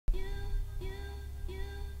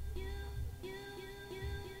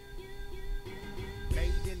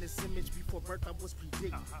Hey,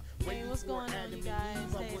 what's going on, you guys?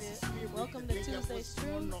 Hey, welcome to Tuesday's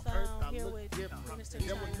Truth. Here with Mr.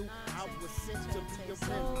 Johnny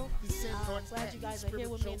I'm glad you guys are here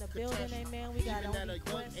with me in the building, amen. We got Only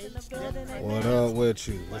Quest in the building, amen. What up with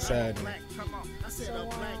you? What's happening? So,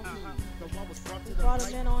 we brought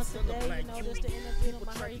him in on today, just to interview him.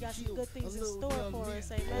 I heard he got some good things in store for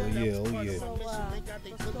us, amen. Oh yeah. So,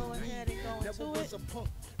 let's go ahead and go into it. So,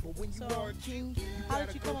 how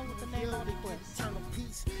did you come up with the name Only Quest?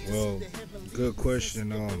 Well, good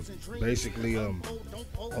question. Basically, I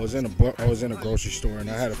was in a grocery store and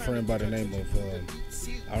I had a friend by the name of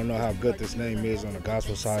I don't know how good this name is on the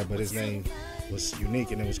gospel side, but his name was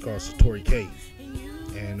unique and it was called Satori K.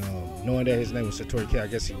 And knowing that his name was Satori K, I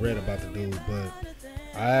guess he read about the dude, but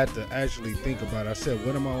I had to actually think about it. I said,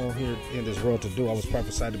 what am I on here in this world to do? I was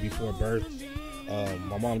prophesied to before birth.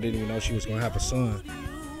 My mom didn't even know she was going to have a son.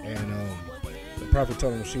 And the prophet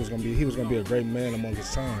told him he was going to be a great man among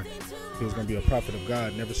his time. He was going to be a prophet of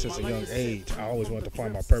God. And ever since a young age, I always wanted to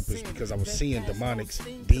find my purpose because I was seeing demonics,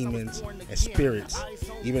 demons, and spirits.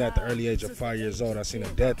 Even at the early age of 5 years old, I seen a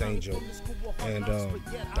death angel. And the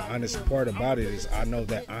honest part about it is I know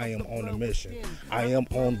that I am on a mission. I am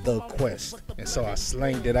on the quest. And so I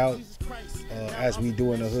slanged it out. As we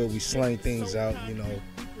do in the hood, we slang things out,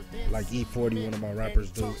 like E40, one of my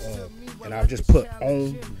rappers do. And I've just put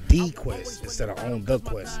on the quest instead of on the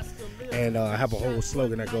quest. And I have a whole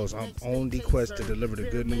slogan that goes, I'm on the quest to deliver the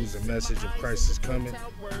good news and message of Christ is coming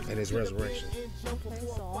and his resurrection. Okay,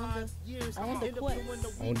 so on the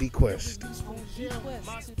quest. On the quest. On the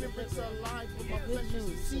quest to deliver the good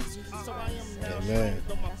news. Amen.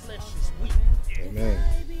 Amen.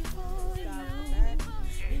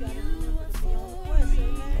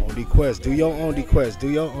 On the quest. Do your own the quest. Do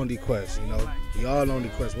your own the quest. We all on the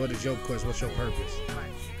quest. What is your quest? What's your purpose?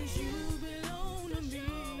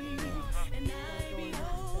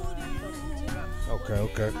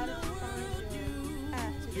 Okay.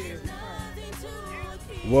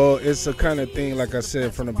 Well, it's a kind of thing, like I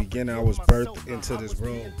said, from the beginning, I was birthed into this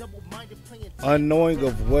world, unknowing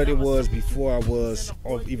of what it was before I was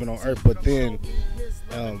even on earth, but then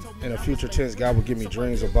in a future tense, God would give me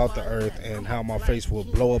dreams about the earth and how my face will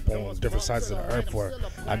blow up on different sides of the earth. For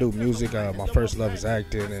I do music, my first love is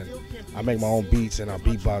acting, and I make my own beats and I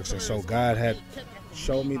beatbox, and so God had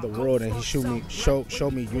showed me the world, and he showed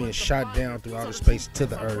me being shot down through outer space to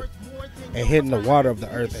the earth and hitting the water of the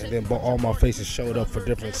earth, and then all my faces showed up for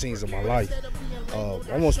different scenes of my life.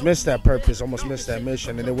 Almost missed that purpose, almost missed that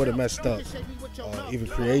mission, and it would have messed up even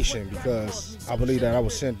creation, because I believe that I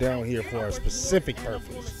was sent down here for a specific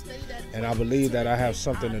purpose, and I believe that I have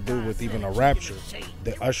something to do with even a rapture,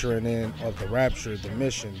 the ushering in of the rapture, the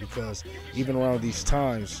mission, because even around these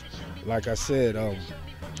times, like I said,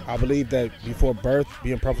 I believe that before birth,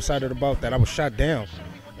 being prophesied about, that I was shot down.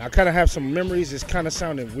 I kind of have some memories. It's kind of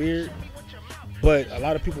sounding weird, but a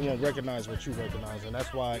lot of people won't recognize what you recognize, and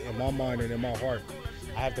that's why in my mind and in my heart,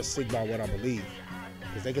 I have to stick by what I believe.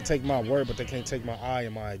 Because they can take my word, but they can't take my I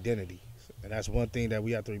and my identity. And that's one thing that we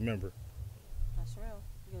have to remember. That's real,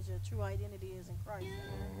 because your true identity is in Christ.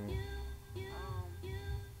 Mm-hmm.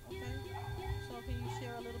 Okay, so can you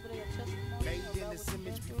share a little bit of your testimony about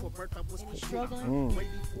any struggling?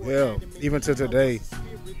 Yeah, even to today,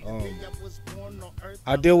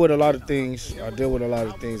 I deal with a lot of things.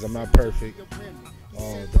 I'm not perfect.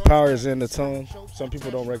 The power is in the tongue. Some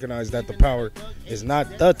people don't recognize that the power is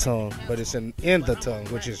not the tongue, but it's in the tongue,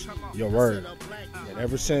 which is your word. And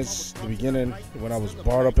ever since the beginning, when I was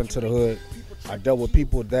brought up into the hood, I dealt with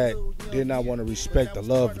people that did not want to respect the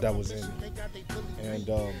love that was in me. And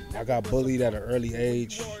I got bullied at an early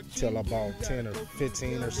age till about 10 or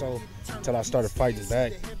 15 or so, till I started fighting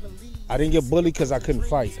back. I didn't get bullied because I couldn't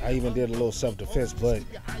fight. I even did a little self-defense, but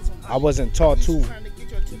I wasn't taught to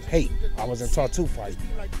hate. I wasn't taught to fight.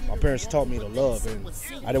 My parents taught me to love, and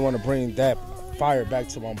I didn't want to bring that fire back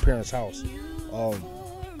to my parents' house,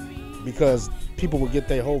 because people would get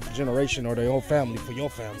their whole generation or their whole family for your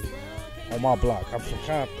family on my block. I'm from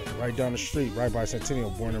Compton, right down the street, right by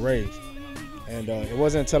Centennial, born and raised. And it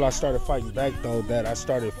wasn't until I started fighting back, though, that I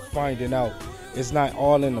started finding out it's not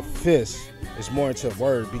all in the fist. It's more into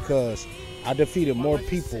word, because I defeated more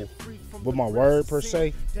people with my word, per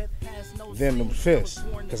se, than the fist.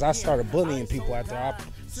 Because I started bullying people after I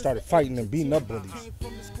started fighting and beating up bullies.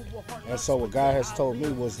 And so what God has told me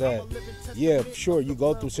was that, yeah, sure, you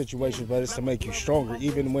go through situations, but it's to make you stronger.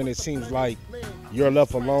 Even when it seems like you're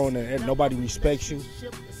left alone and nobody respects you,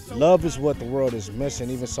 love is what the world is missing.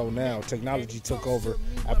 Even so now, technology took over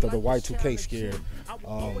after the Y2K scare.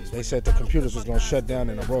 They said the computers was going to shut down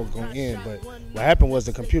and the road was going to end. But what happened was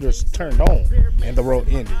the computers turned on and the road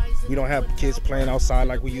ended. We don't have kids playing outside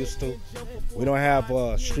like we used to. We don't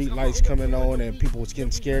have street lights coming on and people was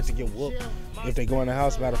getting scared to get whooped if they go in the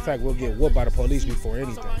house. Matter of fact, we'll get whooped by the police before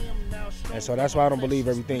anything. And so that's why I don't believe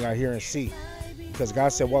everything I hear and see. Because God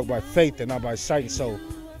said walk by faith and not by sight. So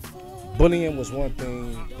bullying was one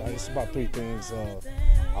thing. It's about 3 things.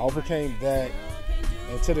 I overcame that.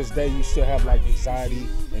 And to this day, you still have like anxiety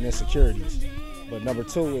and insecurities. But number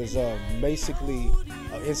 2 is basically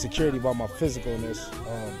insecurity about my physicalness.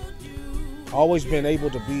 I always been able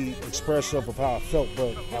to be expressive of how I felt,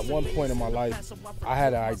 but at one point in my life, I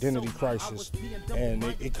had an identity crisis. And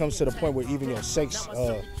it comes to the point where even your sex,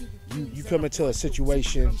 you come into a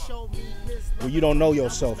situation where you don't know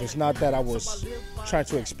yourself. It's not that I was trying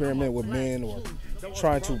to experiment with men or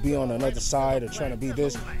trying to be on another side or trying to be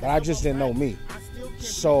this, but I just didn't know me.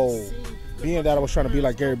 So being that I was trying to be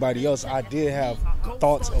like everybody else, I did have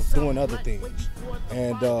thoughts of doing other things.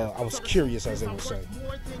 And I was curious, as they would say.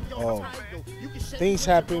 Things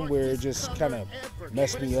happened where it just kind of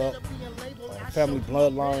messed me up. Family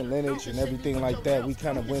bloodline, lineage, and everything like that. We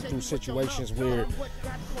kind of went through situations where,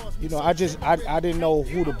 you know, I didn't know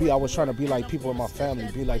who to be. I was trying to be like people in my family,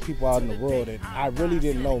 be like people out in the world, and I really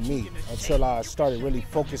didn't know me until I started really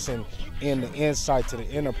focusing in the inside to the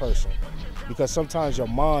inner person. Because sometimes your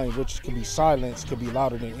mind, which can be silenced, can be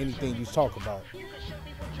louder than anything you talk about.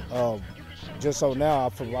 Just so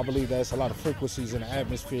now, I believe there's a lot of frequencies in the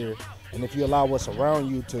atmosphere, and if you allow what's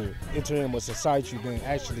around you to enter in what's inside you, then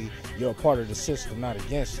actually you're a part of the system, not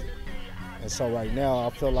against it. And so right now, I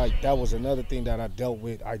feel like that was another thing that I dealt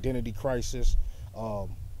with, identity crisis,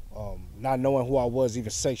 not knowing who I was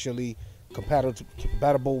even sexually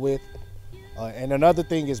compatible with. And another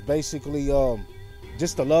thing is basically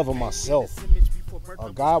just the love of myself.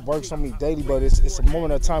 God works on me daily, but it's a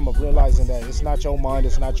moment of time of realizing that it's not your mind,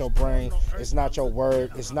 it's not your brain, it's not your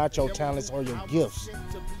word, it's not your talents or your gifts.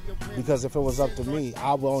 Because if it was up to me,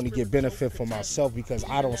 I would only get benefit for myself, because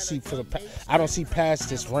I don't see past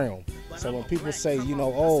this realm. So when people say, you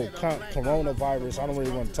know, oh, coronavirus, I don't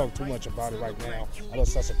really want to talk too much about it right now,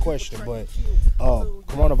 unless that's a question, but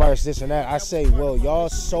coronavirus, this and that, I say, well, y'all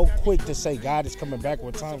so quick to say God is coming back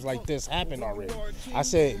when times like this happen already. I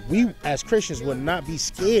said, we as Christians would not be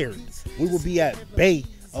scared. We will be at bay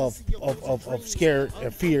of scare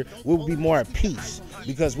and fear. We will be more at peace,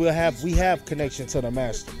 because we have connection to the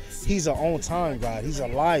Master. He's an on-time God. He's a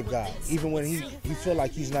live God. Even when you feel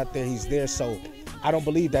like he's not there, he's there. So I don't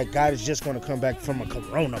believe that God is just going to come back from a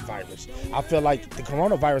coronavirus. I feel like the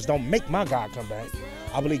coronavirus don't make my God come back.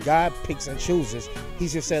 I believe God picks and chooses. He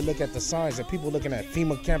just said, look at the signs, and people looking at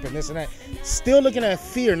FEMA camp and this and that, still looking at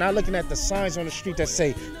fear, not looking at the signs on the street that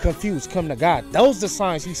say, confused, come to God. Those are the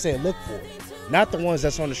signs he said look for. Not the ones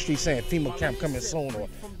that's on the street saying FEMA camp coming soon, or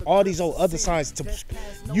all these old other signs.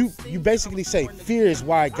 You basically say fear is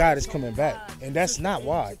why God is coming back, and that's not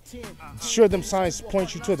why. Sure, them signs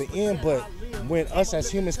point you to the end, but when us as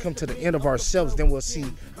humans come to the end of ourselves, then we'll see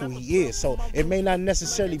who he is. So it may not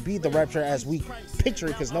necessarily be the rapture as we picture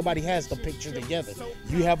it, because nobody has the picture together.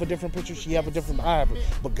 You have a different picture, she have a different, I have it.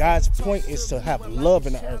 But God's point is to have love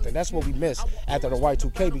in the earth, and that's what we missed after the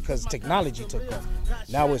Y2K, because technology took off.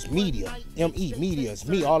 Now it's media, media, it's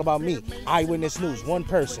me, all about me. Eyewitness News, one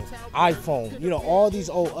person, iPhone, you know, all these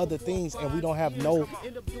old other things, and we don't have no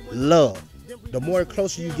love. The more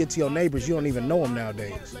closer you get to your neighbors, you don't even know them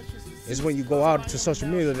nowadays. It's when you go out to social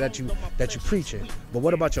media that you preaching. But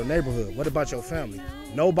what about your neighborhood? What about your family?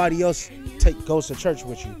 Nobody else goes to church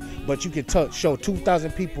with you, but you can show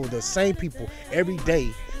 2,000 people, the same people, every day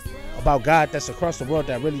about God that's across the world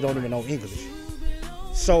that really don't even know English.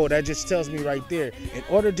 So that just tells me right there, in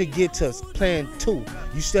order to get to plan 2,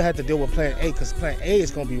 you still have to deal with plan A, because plan A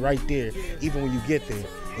is going to be right there even when you get there.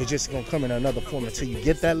 It's just going to come in another form until you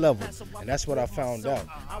get that level, and that's what I found out.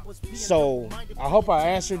 So I hope I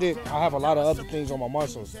answered it. I have a lot of other things on my mind,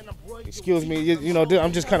 so excuse me. You know,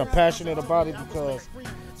 I'm just kind of passionate about it, because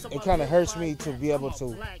it kind of hurts me to be able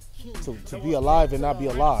to be alive and not be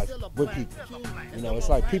alive with people. You know, it's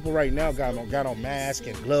like people right now got on masks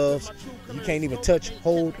and gloves. You can't even touch,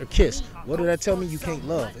 hold, or kiss. What did that tell me? You can't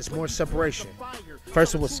love. It's more separation.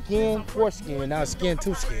 First it was skin for skin, now it's skin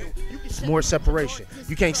to skin. It's more separation.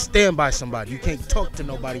 You can't stand by somebody. You can't talk to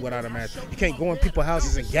nobody without a mask. You can't go in people's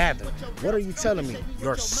houses and gather. What are you telling me?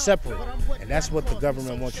 You're separate. And that's what the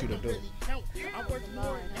government wants you to do.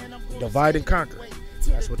 Divide and conquer.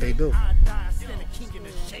 That's what they do.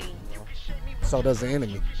 So does the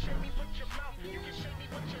enemy.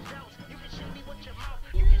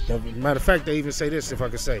 Matter of fact, they even say this, if I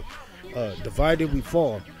could say, divided we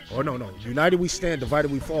fall. Or no, united we stand,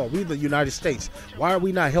 divided we fall. We the United States. Why are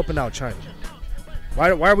we not helping out China? Why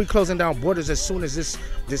are we closing down borders as soon as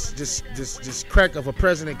this crack of a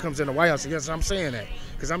president comes in the White House? Yes, I'm saying that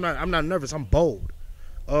because I'm not nervous. I'm bold.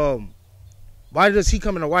 Why does he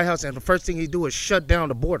come in the White House and the first thing he do is shut down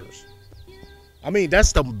the borders? I mean,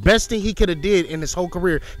 that's the best thing he could have did in his whole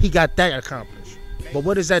career. He got that accomplished. But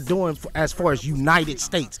what is that doing as far as United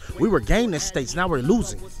States? We were gaining states. Now we're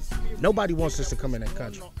losing. Nobody wants us to come in that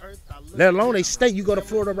country. Let alone a state. You go to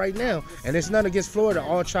Florida right now, and it's nothing against Florida,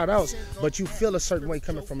 all shout outs, but you feel a certain way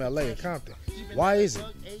coming from LA and Compton. Why is it?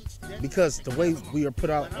 Because the way we are put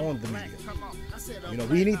out on the media. You know,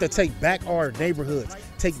 we need to take back our neighborhoods,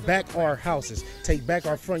 take back our houses, take back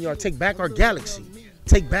our front yard, take back our galaxy,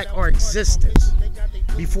 take back our existence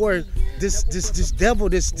before this devil,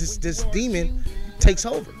 this demon takes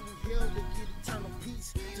over.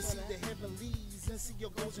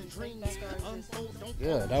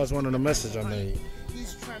 Yeah, that was one of the messages I made.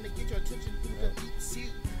 He's trying to get your attention through the deep sea.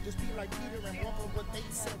 Just be like Peter and walk on what they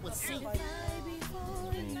said was sea.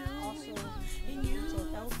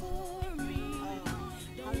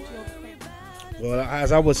 Well,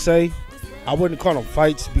 as I would say, I wouldn't call them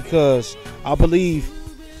fights because I believe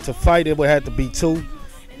to fight it would have to be two.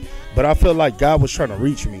 But I feel like God was trying to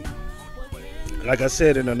reach me. Like I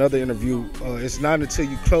said in another interview, it's not until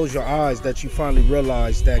you close your eyes that you finally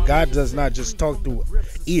realize that God does not just talk through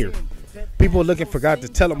ear. People are looking for God to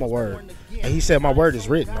tell them a word. And he said, my word is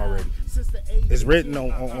written already. It's written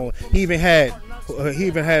on he even had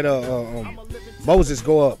Moses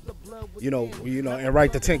go up, you know, and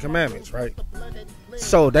write the 10 Commandments, right?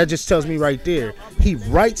 So that just tells me right there, he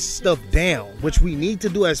writes stuff down, which we need to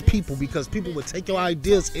do as people because people will take your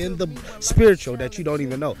ideas in the spiritual that you don't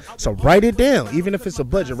even know. So write it down, even if it's a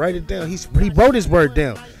budget, write it down. He wrote his word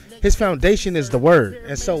down. His foundation is the word.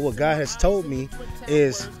 And so what God has told me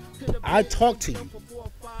is, I talk to you.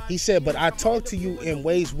 He said, but I talk to you in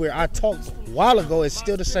ways where I talked a while ago. It's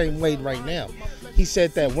still the same way right now. He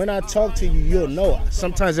said that when I talk to you, you'll know.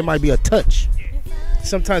 Sometimes it might be a touch.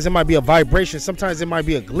 Sometimes it might be a vibration. Sometimes it might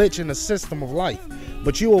be a glitch in the system of life.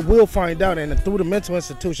 But you will find out. And through the mental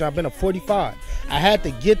institution, I've been a 45. I had to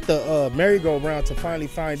get the merry-go-round to finally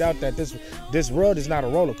find out that this world is not a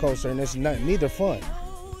roller coaster and it's neither fun.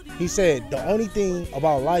 He said the only thing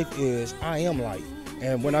about life is I am life.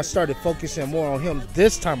 And when I started focusing more on him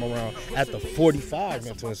this time around at the 45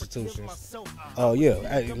 mental institutions, at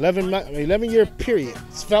 11-year period,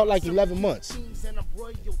 it felt like 11 months.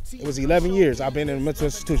 It was 11 years I've been in a mental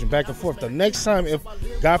institution, back and forth. The next time, if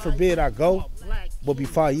God forbid I go, will be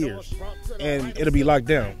 5 years. And it'll be locked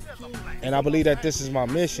down. And I believe that this is my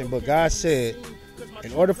mission. But God said,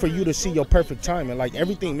 in order for you to see your perfect timing, like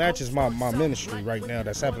everything matches my ministry right now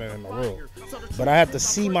that's happening in the world. But I have to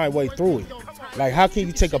see my way through it. Like, how can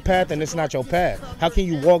you take a path and it's not your path? How can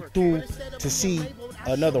you walk through to see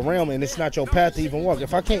another realm and it's not your path to even walk?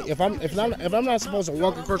 If I'm not supposed to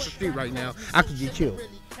walk across the street right now, I could get killed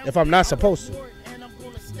if I'm not supposed to.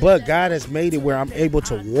 But God has made it where I'm able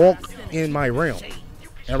to walk in my realm.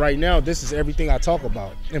 And right now, this is everything I talk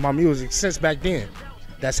about in my music since back then.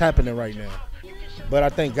 That's happening right now. But I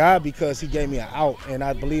thank God because he gave me an out, and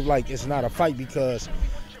I believe like it's not a fight because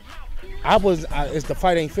it's the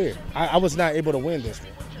fight ain't fair. I was not able to win this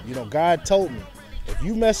one. You know, God told me, if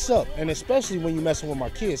you mess up, and especially when you messing with my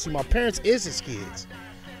kids, see, my parents is his kids.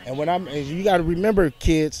 And you got to remember,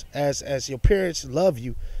 kids, as your parents love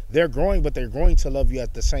you, they're growing, but they're growing to love you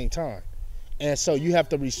at the same time. And so you have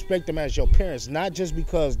to respect them as your parents, not just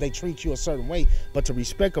because they treat you a certain way, but to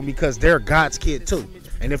respect them because they're God's kid too.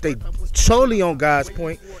 And if they totally on God's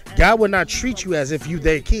point, God would not treat you as if you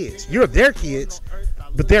their kids. You're their kids,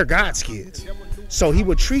 but they're God's kids. So he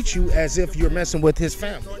would treat you as if you're messing with his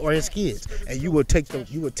family or his kids, and you would take the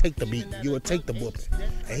beating, you would take the whooping.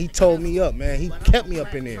 And he told me up, man. He kept me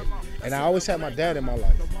up in there, and I always had my dad in my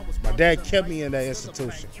life. My dad kept me in that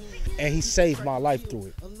institution, and he saved my life through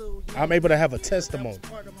it. I'm able to have a testimony.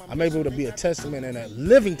 I'm able to be a testament and a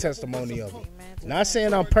living testimony of it. Not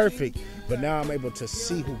saying I'm perfect, but now I'm able to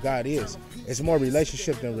see who God is. It's more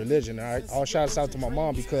relationship than religion. All shouts out to my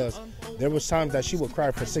mom because there was times that she would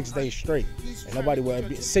cry for 6 days straight, and nobody would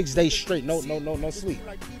be 6 days straight, no sleep,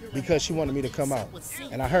 because she wanted me to come out.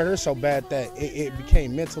 And I hurt her so bad that it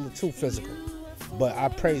became mental too physical. But I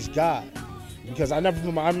praise God because I'm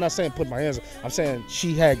not saying put my hands up. I'm saying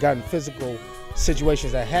she had gotten physical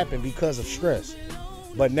situations that happened because of stress.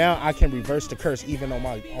 But now I can reverse the curse even on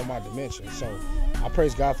my dimension. So I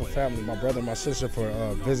praise God for family, my brother and my sister for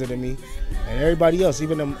visiting me, and everybody else,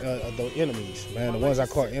 even them the enemies, man, the ones I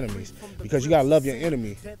call enemies, because you gotta love your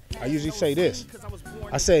enemy. I usually say this.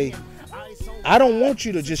 I say, I don't want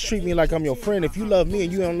you to just treat me like I'm your friend if you love me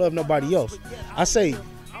and you don't love nobody else. I say,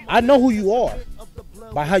 I know who you are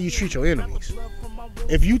by how you treat your enemies.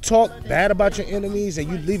 If you talk bad about your enemies and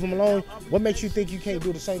you leave them alone, what makes you think you can't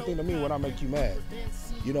do the same thing to me when I make you mad?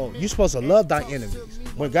 You know, you're supposed to love thy enemies.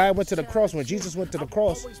 When God went to the cross, when Jesus went to the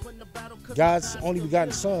cross, God's only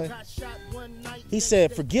begotten son, he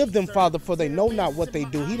said, forgive them, Father, for they know not what they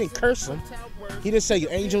do. He didn't curse them. He didn't say,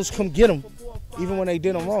 angels, come get them, even when they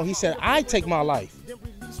did them wrong. He said, I take my life.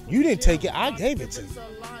 You didn't take it. I gave it to you.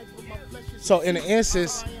 So in the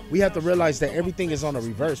instance, we have to realize that everything is on the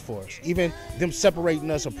reverse for us. Even them separating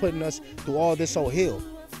us or putting us through all this old hill.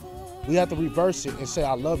 We have to reverse it and say,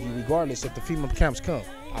 I love you, regardless if the female camps come.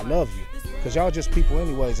 I love you. Because y'all just people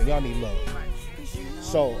anyways, and y'all need love.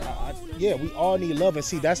 So, yeah, we all need love. And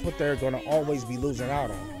see, that's what they're going to always be losing out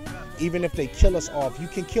on. Even if they kill us off, you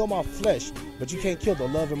can kill my flesh, but you can't kill the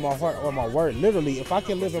love in my heart or my word. Literally, if I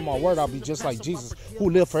can live in my word, I'll be just like Jesus, who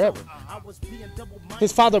lived forever.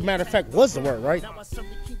 His father, matter of fact, was the word, right?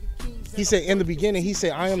 He said in the beginning, he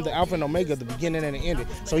said, I am the Alpha and Omega, the beginning and the ending.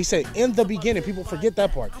 So he said, in the beginning, people forget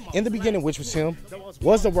that part. In the beginning, which was him,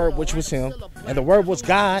 was the word, which was him, and the word was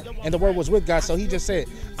God, and the word was with God. So he just said,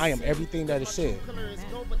 I am everything that is said,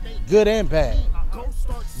 good and bad.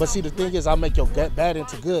 But see, the thing is, I make your bad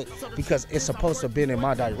into good because it's supposed to have been in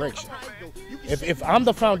my direction. If I'm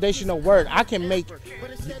the foundational word, I can make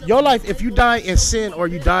your life. If you die in sin or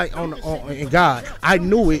you die in God, I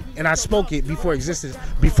knew it and I spoke it before existence,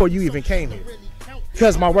 before you even came here.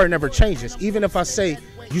 Because my word never changes. Even if I say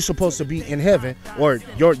you're supposed to be in heaven or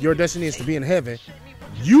your destiny is to be in heaven,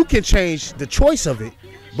 you can change the choice of it,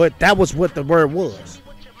 but that was what the word was.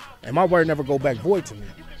 And my word never go back void to me.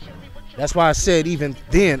 That's why I said even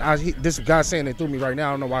then, this God saying it through me right now.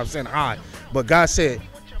 I don't know why I'm saying I, but God said,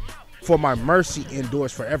 for my mercy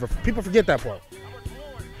endures forever. People forget that part.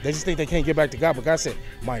 They just think they can't get back to God, but God said,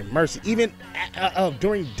 my mercy, even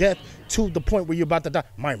during death to the point where you're about to die,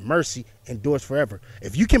 my mercy endures forever.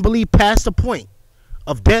 If you can believe past the point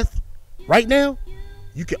of death right now,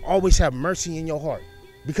 you can always have mercy in your heart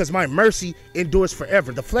because my mercy endures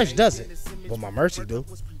forever. The flesh doesn't, but my mercy do.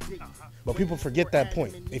 But people forget that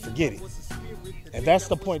point. They forget it. And that's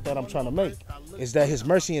the point that I'm trying to make, is that his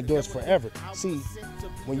mercy endures forever. See,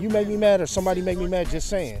 when you make me mad or somebody make me mad just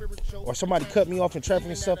saying, or somebody cut me off in traffic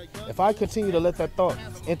and stuff, if I continue to let that thought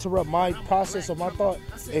interrupt my process of my thought,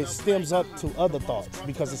 it stems up to other thoughts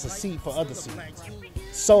because it's a seed for other seeds.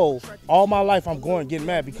 So all my life I'm getting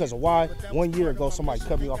mad because of why 1 year ago somebody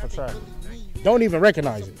cut me off in traffic. Don't even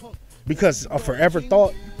recognize it because a forever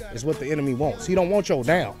thought is what the enemy wants. He don't want your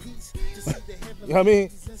now. You know what I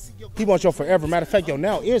mean? He wants your forever. Matter of fact, your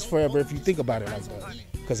now is forever if you think about it like that.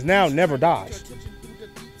 Because now never dies.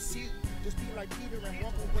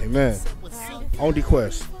 Amen. On the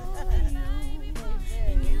quest.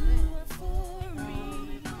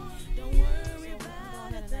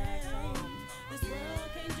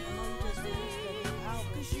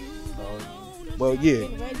 Well, yeah.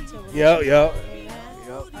 Yeah.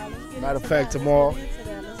 Matter of fact, tomorrow.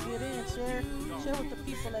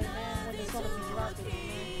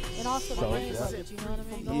 And also the names of it, you know what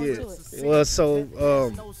I mean? Yeah. Well,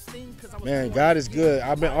 so, man, God is good.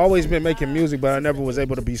 I've always been making music, but I never was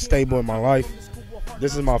able to be stable in my life.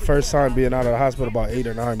 This is my first time being out of the hospital about 8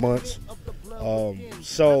 or 9 months.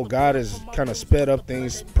 So God has kind of sped up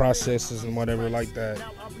things, processes and whatever like that.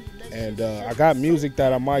 And I got music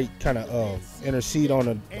that I might kind of intercede on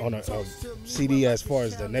a CD as far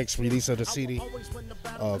as the next release of the CD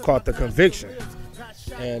called The Conviction.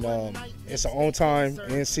 And it's an on-time,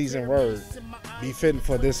 in-season word, befitting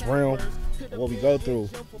for this realm, what we go through.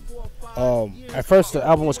 At first, the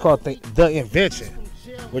album was called The Invention,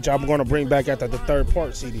 which I'm going to bring back after the third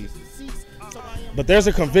part CD. But there's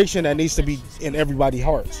a conviction that needs to be in everybody's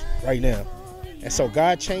hearts right now. And so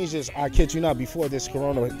God changed this, I kid you not, before this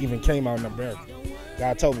Corona even came out in America.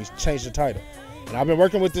 God told me, change the title. And I've been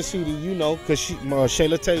working with this CD, you know, because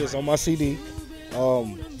Shayla Tay is on my CD.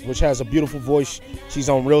 Which has a beautiful voice. She's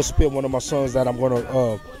on Real Spit, one of my songs that I'm going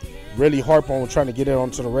to really harp on, trying to get it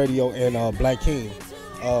onto the radio, and Black King,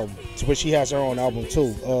 to which she has her own album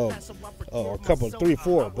too, a couple, 3 or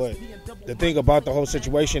 4. But the thing about the whole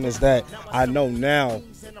situation is that I know now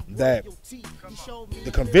that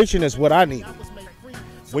the conviction is what I need.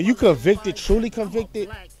 When you convicted, truly convicted,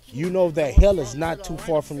 you know that hell is not too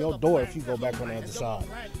far from your door if you go back on the other side,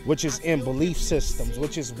 which is in belief systems,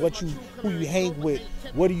 which is who you hang with,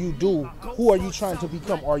 what do you do, who are you trying to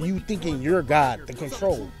become, are you thinking you're God, the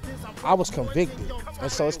control? I was convicted,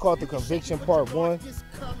 and so it's called The Conviction Part 1.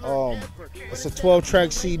 It's a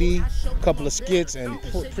 12-track CD, a couple of skits and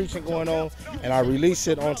preaching going on, and I release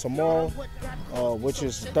it on tomorrow. which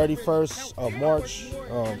is 31st of March,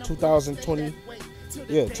 2020.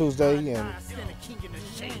 Yeah, Tuesday, and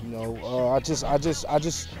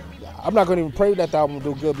I'm not gonna even pray that the album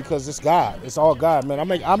will do good because it's God. It's all God, man.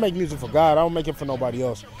 I make music for God. I don't make it for nobody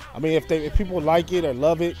else. I mean, if people like it or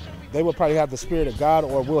love it, they will probably have the spirit of God,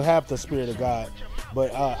 or will have the spirit of God.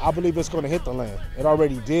 But I believe it's going to hit the land. It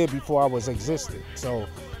already did before I was existed. So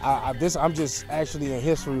I'm just actually in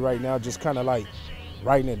history right now, just kind of like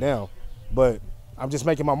writing it down. But I'm just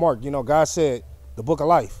making my mark. You know, God said the book of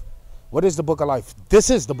life. What is the book of life? This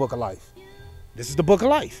is the book of life. This is the book of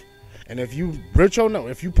life. And if you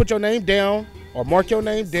put your name down or mark your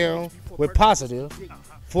name down with positive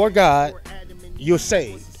for God, you're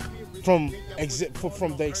saved from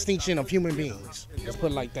the extinction of human beings. Let's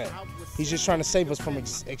put it like that. He's just trying to save us from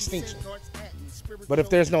extinction. But if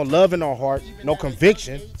there's no love in our heart, no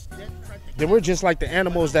conviction, then we're just like the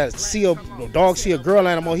animals that dog see a girl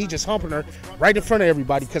animal, he just humping her right in front of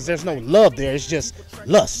everybody because there's no love there. It's just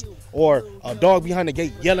lust. Or a dog behind the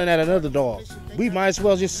gate yelling at another dog. We might as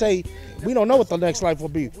well just say, we don't know what the next life will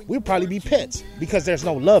be. We'll probably be pets because there's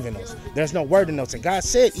no love in us. There's no word in us. And God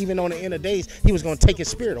said, even on the end of days, he was going to take his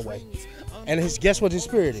spirit away. And guess what his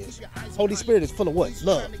spirit is? Holy Spirit is full of what?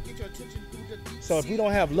 Love. So if we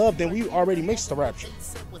don't have love, then we already mixed the rapture.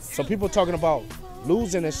 So people talking about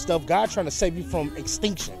losing and stuff, God trying to save you from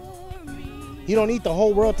extinction. He don't need the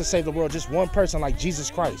whole world to save the world, just one person like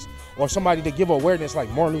Jesus Christ, or somebody to give awareness like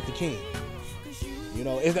Martin Luther King. You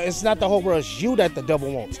know, it's not the whole world, it's you that the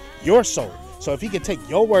devil wants, your soul. So if he can take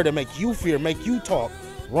your word and make you fear, make you talk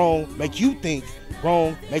wrong, make you think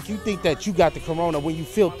wrong, make you think that you got the corona when you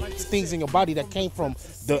feel things in your body that came from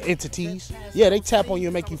the entities. Yeah, they tap on you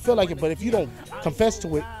and make you feel like it, but if you don't confess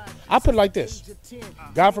to it, I put it like this.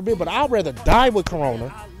 God forbid, but I'd rather die with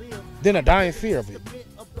corona than to die in fear of it.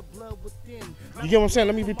 You get what I'm saying?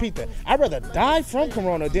 Let me repeat that. I'd rather die from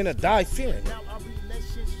corona than to die fearing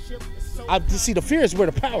it. See, the fear is where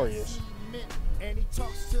the power is.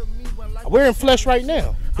 We're in flesh right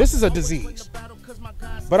now. This is a disease.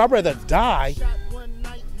 But I'd rather die,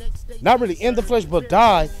 not really in the flesh, but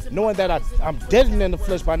die knowing that I'm dead in the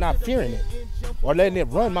flesh by not fearing it or letting it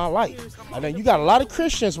run my life. And then you got a lot of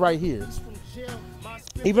Christians right here,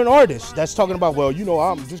 even artists that's talking about, well, you know,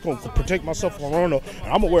 I'm just going to protect myself from corona and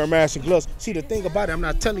I'm going to wear a mask and gloves. See, the thing about it, I'm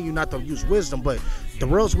not telling you not to use wisdom, but the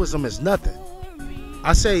world's wisdom is nothing.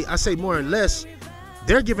 I say more or less,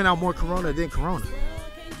 they're giving out more corona than corona.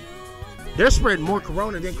 They're spreading more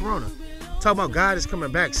corona than corona. Talking about God is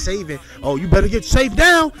coming back, saving. Oh, you better get saved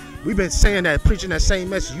now. We've been saying that, preaching that same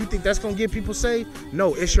message. You think that's going to get people saved?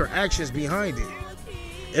 No, it's your actions behind it.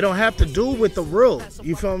 It don't have to do with the world.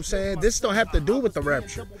 You feel what I'm saying? This don't have to do with the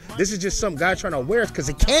rapture. This is just some guy trying to wear us because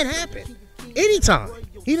it can happen anytime.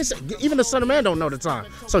 Even the Son of Man don't know the time.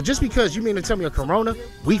 So just because you mean to tell me a corona,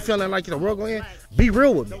 we feeling like the world going in, be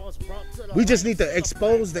real with me. We just need to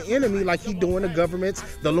expose the enemy like he doing the governments,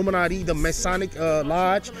 the Illuminati, the Masonic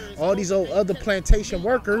Lodge, all these old other plantation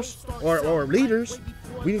workers or leaders.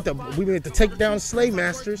 We need to take down slave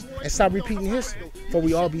masters and stop repeating history before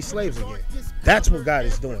we all be slaves again. That's what God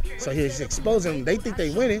is doing. So he's exposing them. They think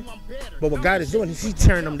they winning, but what God is doing is he's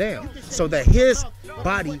tearing them down so that his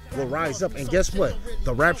body will rise up. And guess what?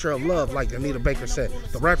 The rapture of love, like Anita Baker said,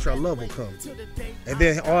 the rapture of love will come. And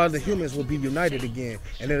then all the humans will be united again.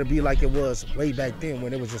 And it'll be like it was way back then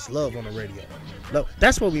when it was just love on the radio. Love.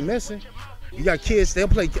 That's what we missing. You got kids, they'll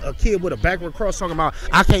play a kid with a backward cross talking about,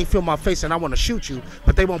 I can't feel my face and I want to shoot you,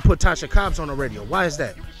 but they won't put Tasha Cobbs on the radio. Why is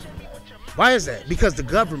that? Why is that? Because the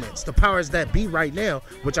governments, the powers that be right now,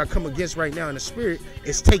 which I come against right now in the spirit,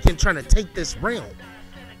 is trying to take this realm.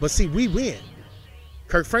 But see, we win.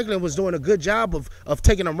 Kirk Franklin was doing a good job of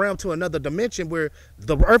taking them around to another dimension where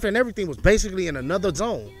the earth and everything was basically in another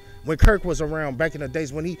zone when Kirk was around back in the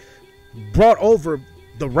days when he brought over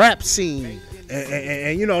the rap scene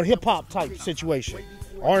and you know, hip-hop type situation,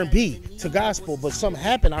 R&B to gospel. But something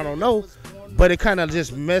happened, I don't know, but it kind of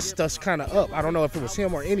just messed us kind of up. I don't know if it was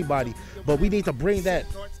him or anybody, but we need to bring that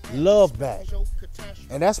love back.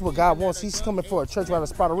 And that's what God wants. He's coming for a church without a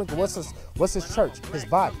spot or wrinkle. What's his church? His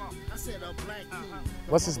body.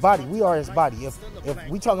 What's his body? We are his body. If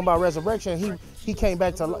we talking about resurrection, he came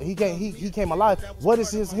back to he came alive. What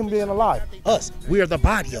is him being alive? Us. We are the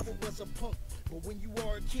body of him.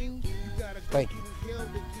 Thank you.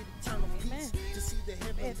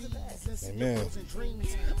 Amen.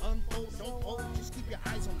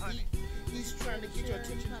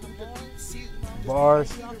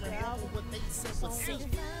 Bars.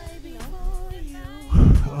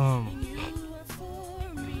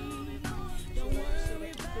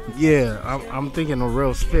 Yeah, I'm thinking a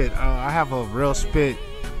real spit. I have a real spit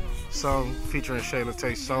song featuring Shayla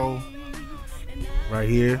Tate Soul right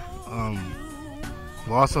here.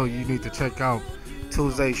 Well, also you need to check out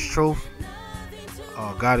Tuesday's Truth.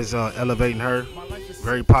 God is elevating her.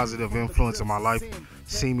 Very positive influence in my life.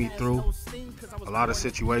 See me through a lot of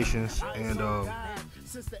situations, and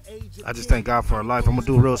I just thank God for her life. I'm gonna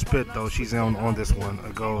do real spit though. She's on this one.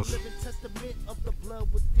 It goes.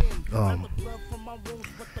 Real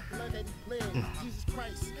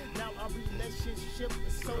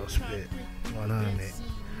spit. 100.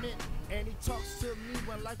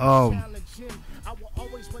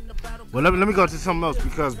 Well, let me go to something else,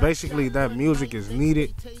 because basically that music is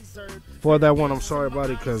needed for that one. I'm sorry about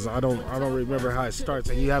it, because I don't remember how it starts,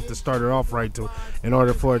 and you have to start it off right in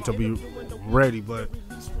order for it to be ready. But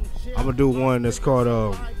I'm gonna do one that's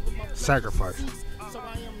called Sacrifice.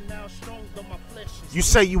 You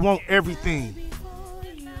say you want everything,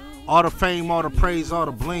 all the fame, all the praise, all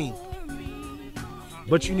the bling,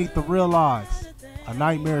 but you need to realize a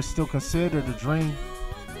nightmare is still considered a dream.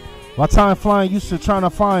 While time flying, you still trying to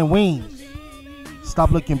find wings.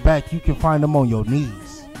 Stop looking back, you can find them on your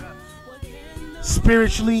knees.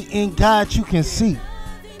 Spiritually in God you can see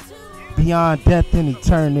beyond death and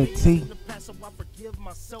eternity.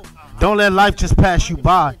 Don't let life just pass you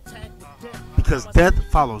by, because death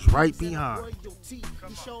follows right behind.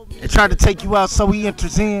 They tried to take you out, so he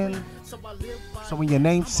enters in. So when your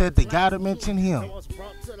name said, they gotta mention him.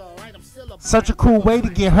 Such a cool way to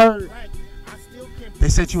get heard. They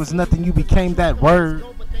said you was nothing, you became that word.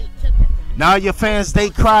 Now your fans, they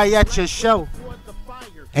cry at your show,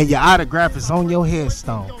 and your autograph is on your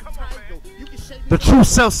headstone. The true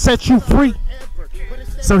self set you free.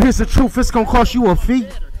 So here's the truth, it's gonna cost you a fee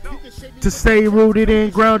to stay rooted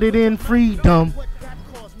and grounded in freedom.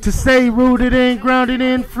 To stay rooted and grounded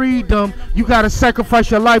in freedom, you gotta sacrifice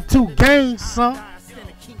your life to gain some.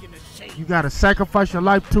 You gotta sacrifice your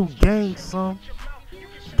life to gain some.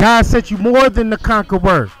 God set you more than the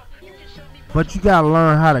conqueror, but you gotta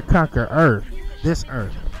learn how to conquer earth, this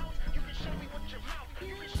earth.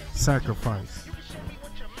 Sacrifice.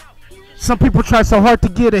 Some people try so hard to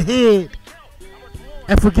get ahead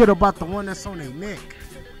and forget about the one that's on their neck.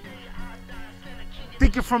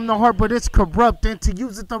 Thinking from the heart, but it's corrupt, and to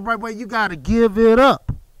use it the right way, you gotta give it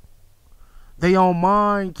up. They own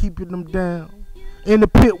mind keeping them down in the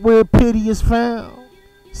pit where pity is found.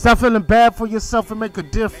 Stop feeling bad for yourself and make a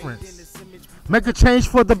difference. Make a change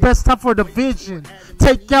for the best, time for the vision.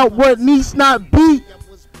 Take out what needs not be.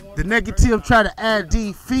 The negative try to add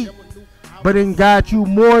defeat, but in God you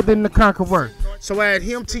more than the conqueror. So add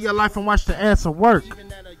him to your life and watch the answer work.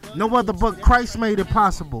 No other but Christ made it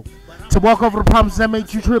possible to walk over the problems that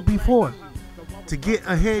made you trip before. To get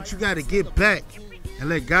ahead, you got to get back and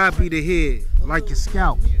let God be the head, like your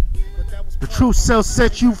scalp. The true self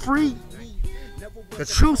sets you free. The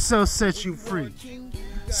true self sets you free.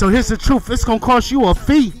 So here's the truth, it's going to cost you a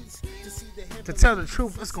fee. To tell the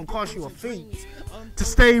truth, it's going to cost you a fee. To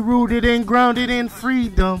stay rooted and grounded in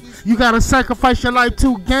freedom, you got to sacrifice your life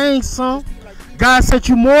to gain some. God set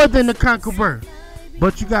you more than the conqueror,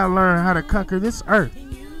 but you got to learn how to conquer this earth.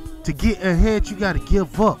 To get ahead, you got to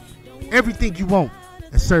give up everything you want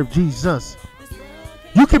and serve Jesus.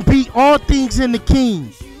 You can beat all things in the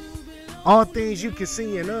King. All things you can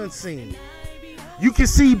see and unseen. You can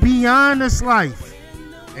see beyond this life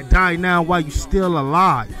and die now while you're still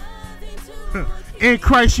alive. In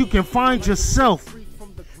Christ you can find yourself,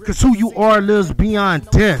 because who you are lives beyond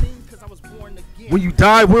death. When you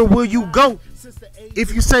die, where will you go?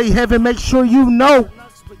 If you say heaven, make sure you know.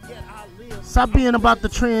 Stop being about the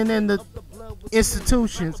trend and the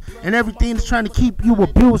institutions and everything that's trying to keep you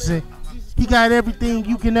abusing. He got everything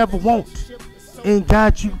you can ever want. And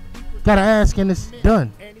God, you gotta ask, and it's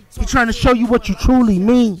done. He's trying to show you what you truly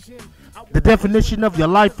mean. The definition of your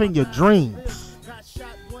life and your dreams.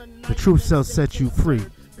 The truth shall set you free.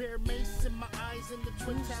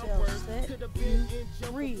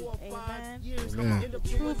 Amen. The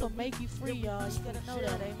truth will make you free, y'all. You gotta know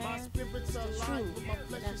that, amen. It's the truth.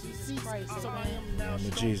 And that's Jesus Christ, amen.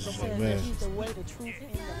 Amen. Jesus, amen. He's the way, the truth,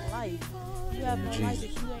 and the life. You have no life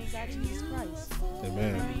if you ain't got Jesus Christ.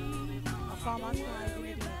 Amen. I found my true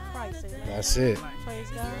identity in Christ, amen. That's it. Praise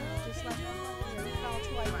God. Just like we found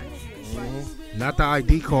true identity in Christ. Not the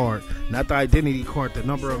ID card, not the identity card, the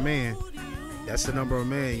number of man. That's the number of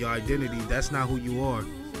man. Your identity, that's not who you are.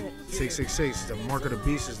 666, the mark of the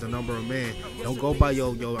beast is the number of man. Don't go by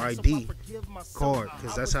your ID card,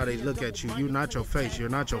 because that's how they look at you. You're not your face, you're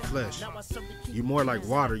not your flesh. You're more like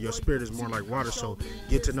water. Your spirit is more like water. So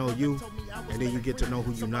get to know you, and then you get to know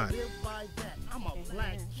who you're not.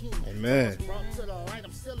 Amen.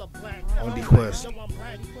 On the Quest.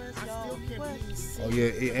 Oh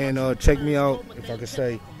yeah, and check me out if I could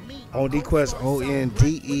say. On Dequest,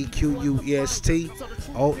 ONDEQUEST,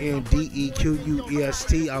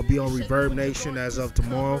 ONDEQUEST. I'll be on Reverb Nation as of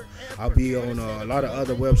tomorrow. I'll be on a lot of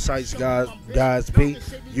other websites, guys be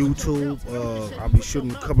YouTube. I'll be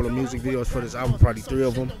shooting a couple of music videos for this album, probably 3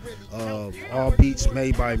 of them. All beats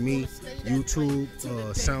made by me. YouTube,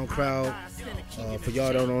 SoundCloud. For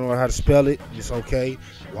y'all that don't know how to spell it, it's okay.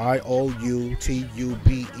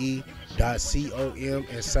 YOUTUBE.com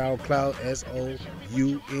and SoundCloud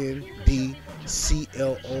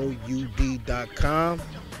SOUNDCLOUD.com.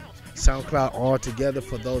 SoundCloud all together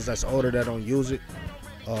for those that's older that don't use it.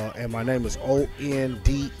 And my name is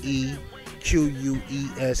ONDEQUEST.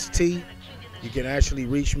 You can actually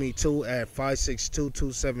reach me too at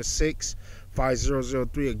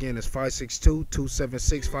 562-276-5003. Again, it's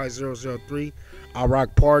 562-276-5003. I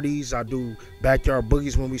rock parties. I do backyard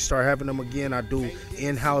boogies when we start having them again. I do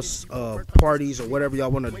in-house parties or whatever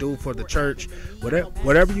y'all want to do for the church.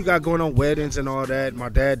 Whatever you got going on, weddings and all that. My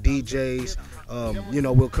dad DJs.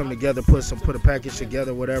 We'll come together, put a package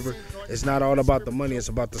together, whatever. It's not all about the money, it's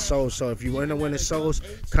about the souls. So if you want to win the souls,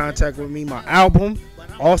 contact with me. My album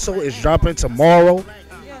also is dropping tomorrow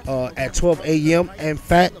at 12 a.m. in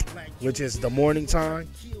fact, which is the morning time.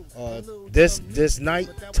 This night,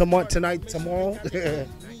 tomorrow,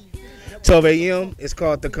 12 a.m. It's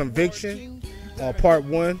called The Conviction, part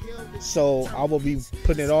 1. So I will be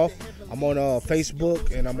putting it off. I'm on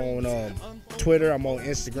Facebook and I'm on Twitter. I'm on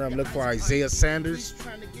Instagram. Look for Isaiah Sanders.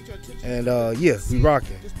 And we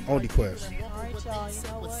rocking on the Quest. All right, y'all. You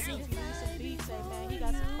know what? He some beats, man. He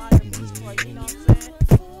got some fire beats for you. You know what I'm saying?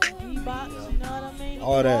 Beatbox, you know what I mean?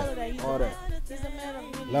 All that. He's a man of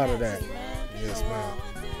many lot of that. man. Yes, so, man.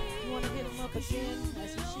 You want to hit him up again,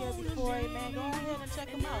 as we shared before, man? Go ahead and check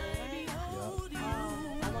him out, man.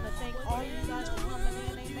 I want to thank all you guys for coming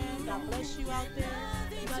in, amen. God bless you out there.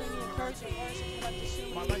 You got any encouragement words that you'd like to share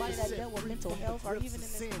with anybody that dealt with mental health or even in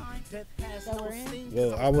this time that we're in?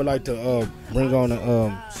 Well, I would like to bring on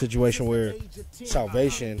a situation where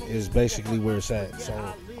salvation is basically where it's at. So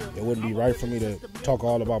it wouldn't be right for me to talk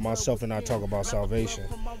all about myself and not talk about salvation.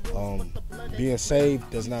 Being saved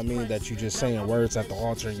does not mean that you just saying words at the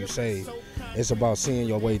altar and you saved. It's about seeing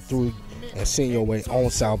your way through and seeing your way on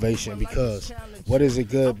salvation, because what is it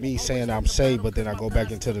good me saying I'm saved but then I go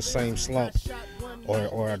back into the same slump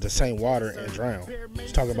or the same water and drown?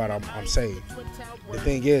 Let's talk about I'm saved. The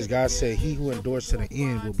thing is, God said he who endures to the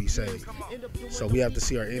end will be saved. So we have to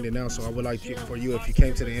see our ending now. So I would like for you, if you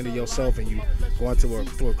came to the end of yourself and you going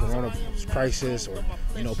through a corona crisis, or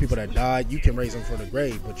people that died, you can raise them from the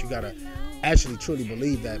grave, but you gotta actually truly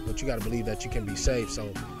believe that. But you gotta believe that you can be saved.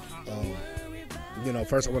 So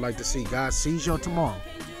first I would like to see God sees your tomorrow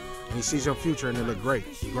and he sees your future, and it look great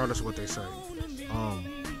regardless of what they say.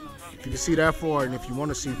 If you can see that far, and if you want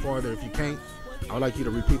to see farther, if you can't, I would like you to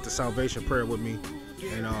repeat the salvation prayer with me.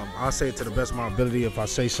 And I'll say it to the best of my ability. If I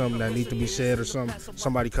say something that needs to be said or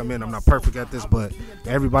somebody come in, I'm not perfect at this, but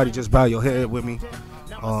everybody just bow your head with me.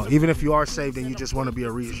 Even if you are saved and you just want to be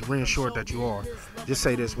reassured that you are, just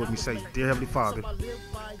say this with me. Say, Dear Heavenly Father,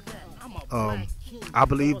 I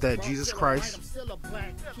believe that Jesus Christ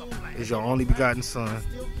is your only begotten Son,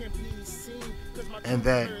 and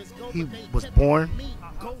that he was born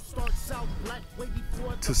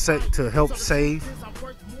to help save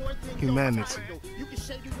humanity.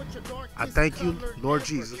 I thank you, Lord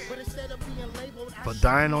Jesus, for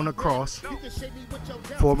dying on the cross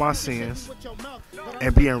for my sins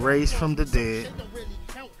and being raised from the dead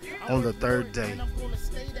on the 3rd day.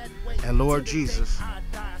 And Lord Jesus,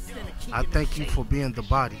 I thank you for being the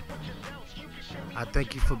body. I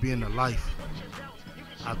thank you for being the life.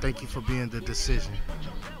 I thank you for being the decision.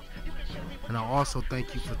 And I also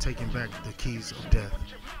thank you for taking back the keys of death.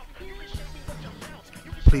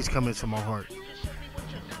 Please come into my heart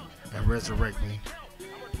and resurrect me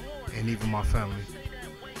and even my family.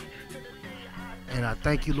 And I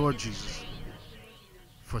thank you, Lord Jesus,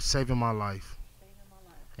 for saving my life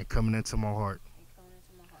and coming into my heart.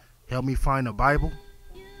 Help me find a Bible.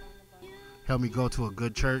 Help me go to a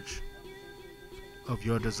good church of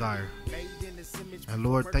your desire. And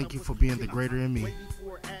Lord, thank you for being the greater in me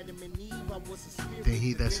than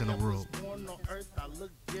he that's in the world.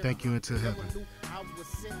 Thank you into heaven.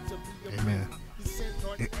 Amen.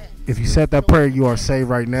 If you said that prayer, you are saved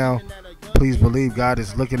right now. Please believe God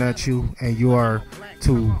is looking at you, and you are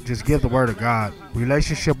to just give the word of God.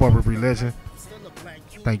 Relationship over religion.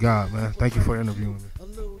 Thank God, man. Thank you for interviewing me.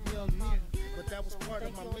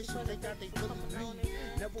 coming on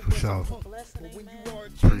it. For sure. Blessing, amen.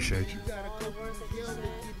 Appreciate you. All the words that you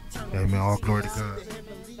said. Amen. All glory to God.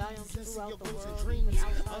 Amen. Guidance throughout the world, even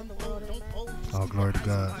outside the world, amen. All glory to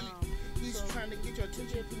God. So, we give God the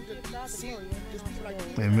glory,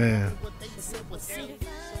 Amen.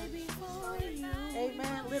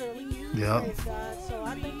 Amen, literally. Yep. Praise God. So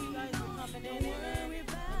I thank you guys for coming in, amen.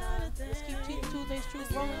 And let's keep Tuesday's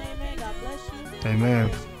Truth rolling, amen. God bless you.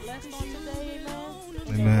 Amen. Blessed on today,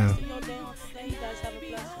 amen. Amen.